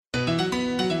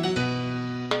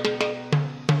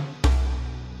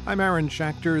I'm Aaron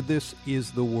Schachter. This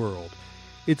is The World.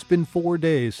 It's been 4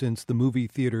 days since the movie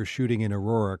theater shooting in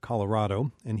Aurora,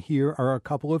 Colorado, and here are a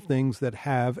couple of things that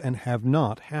have and have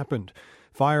not happened.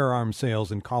 Firearm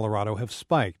sales in Colorado have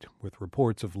spiked, with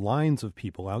reports of lines of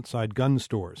people outside gun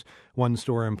stores. One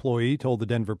store employee told the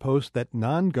Denver Post that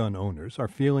non-gun owners are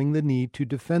feeling the need to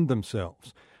defend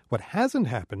themselves. What hasn't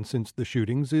happened since the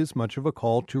shootings is much of a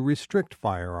call to restrict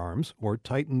firearms or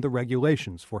tighten the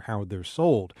regulations for how they're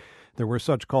sold. There were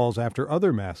such calls after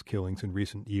other mass killings in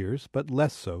recent years, but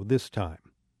less so this time.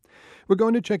 We're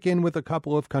going to check in with a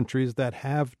couple of countries that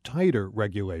have tighter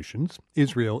regulations,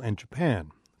 Israel and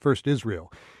Japan. First, Israel.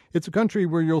 It's a country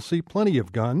where you'll see plenty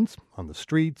of guns on the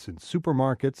streets, in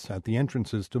supermarkets, at the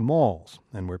entrances to malls,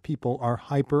 and where people are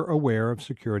hyper-aware of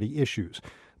security issues.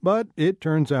 But it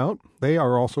turns out they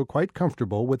are also quite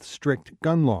comfortable with strict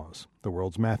gun laws. The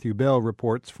World's Matthew Bell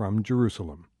reports from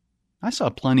Jerusalem. I saw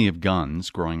plenty of guns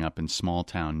growing up in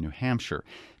small-town New Hampshire,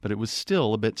 but it was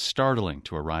still a bit startling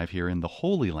to arrive here in the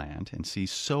Holy Land and see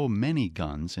so many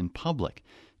guns in public.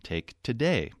 Take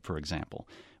today, for example.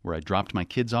 Where I dropped my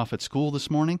kids off at school this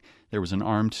morning, there was an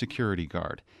armed security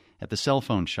guard. At the cell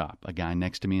phone shop, a guy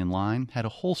next to me in line had a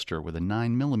holster with a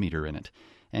 9mm in it.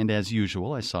 And as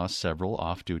usual, I saw several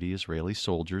off-duty Israeli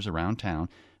soldiers around town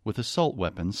with assault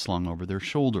weapons slung over their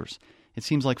shoulders. It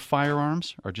seems like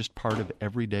firearms are just part of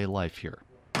everyday life here.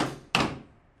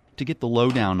 To get the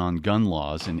lowdown on gun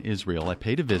laws in Israel, I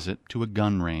paid a visit to a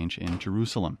gun range in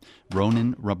Jerusalem.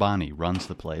 Ronen Rabbani runs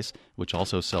the place, which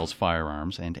also sells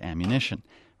firearms and ammunition.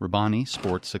 Rabbani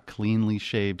sports a cleanly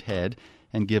shaved head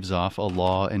and gives off a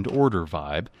law and order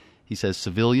vibe. He says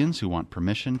civilians who want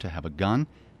permission to have a gun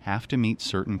have to meet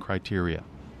certain criteria.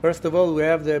 First of all, we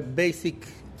have the basic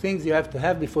things you have to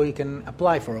have before you can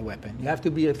apply for a weapon. You have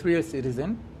to be a 3-year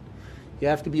citizen. You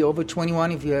have to be over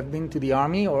 21 if you have been to the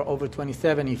army, or over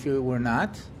 27 if you were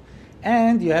not.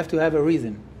 And you have to have a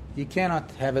reason. You cannot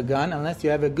have a gun unless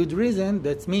you have a good reason.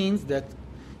 That means that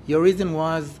your reason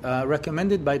was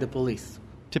recommended by the police.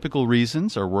 Typical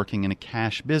reasons are working in a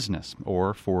cash business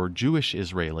or for Jewish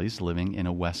Israelis living in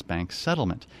a West Bank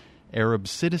settlement. Arab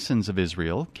citizens of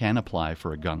Israel can apply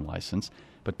for a gun license,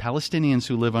 but Palestinians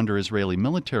who live under Israeli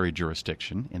military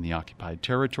jurisdiction in the occupied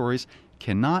territories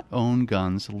cannot own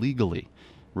guns legally.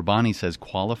 Rabbani says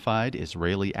qualified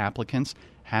Israeli applicants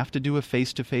have to do a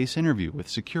face-to-face interview with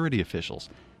security officials.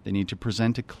 They need to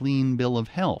present a clean bill of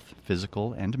health,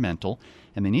 physical and mental,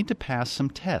 and they need to pass some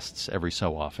tests every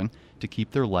so often to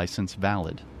keep their license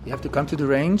valid. You have to come to the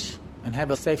range and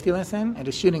have a safety lesson and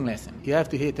a shooting lesson. You have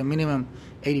to hit a minimum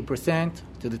 80%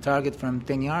 to the target from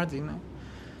 10 yards,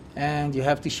 and you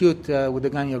have to shoot with the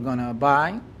gun you're going to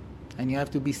buy, and you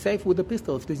have to be safe with the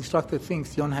pistol. If the instructor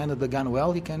thinks you don't handle the gun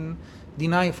well, he can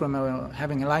deny you from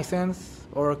having a license,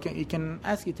 or he can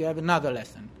ask you to have another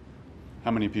lesson. How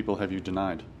many people have you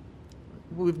denied?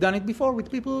 We've done it before with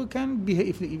people who can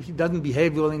behave. If he doesn't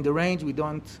behave well in the range, we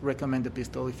don't recommend the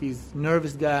pistol. If he's a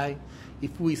nervous guy,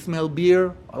 if we smell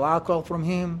beer or alcohol from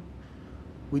him,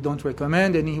 we don't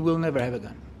recommend, and he will never have a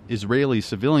gun. Israeli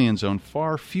civilians own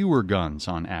far fewer guns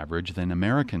on average than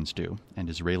Americans do, and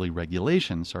Israeli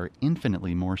regulations are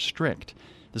infinitely more strict.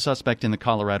 The suspect in the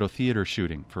Colorado theater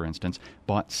shooting, for instance,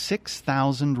 bought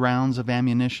 6,000 rounds of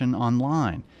ammunition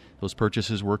online. Those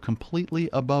purchases were completely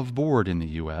above board in the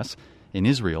U.S. In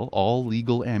Israel, all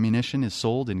legal ammunition is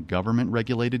sold in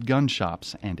government-regulated gun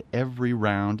shops, and every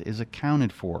round is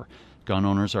accounted for. Gun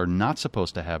owners are not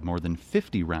supposed to have more than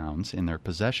 50 rounds in their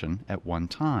possession at one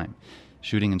time.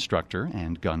 Shooting instructor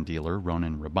and gun dealer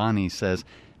Ronen Rabbani says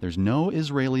there's no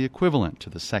Israeli equivalent to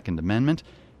the Second Amendment,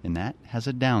 and that has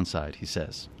a downside, he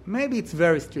says. Maybe it's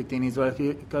very strict in Israel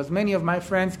because many of my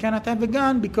friends cannot have a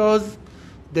gun because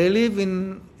they live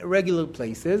in regular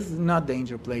places, not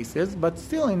danger places, but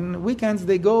still in weekends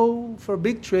they go for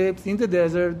big trips in the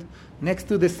desert, next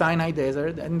to the Sinai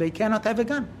Desert, and they cannot have a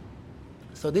gun.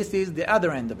 So this is the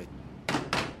other end of it.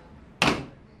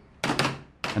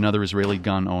 Another Israeli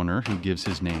gun owner who gives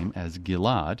his name as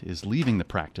Gilad is leaving the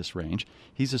practice range.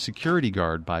 He's a security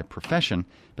guard by profession,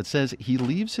 but says he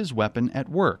leaves his weapon at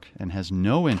work and has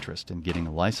no interest in getting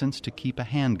a license to keep a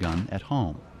handgun at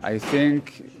home. I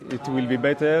think it will be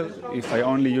better if I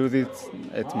only use it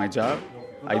at my job.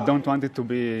 I don't want it to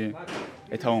be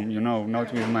at home,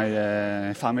 not with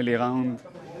my family around.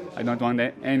 I don't want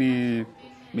any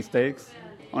mistakes,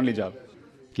 only job.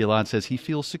 Gilad says he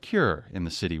feels secure in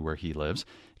the city where he lives.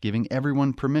 Giving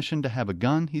everyone permission to have a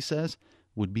gun, he says,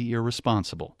 would be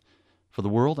irresponsible. For The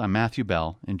World, I'm Matthew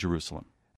Bell in Jerusalem.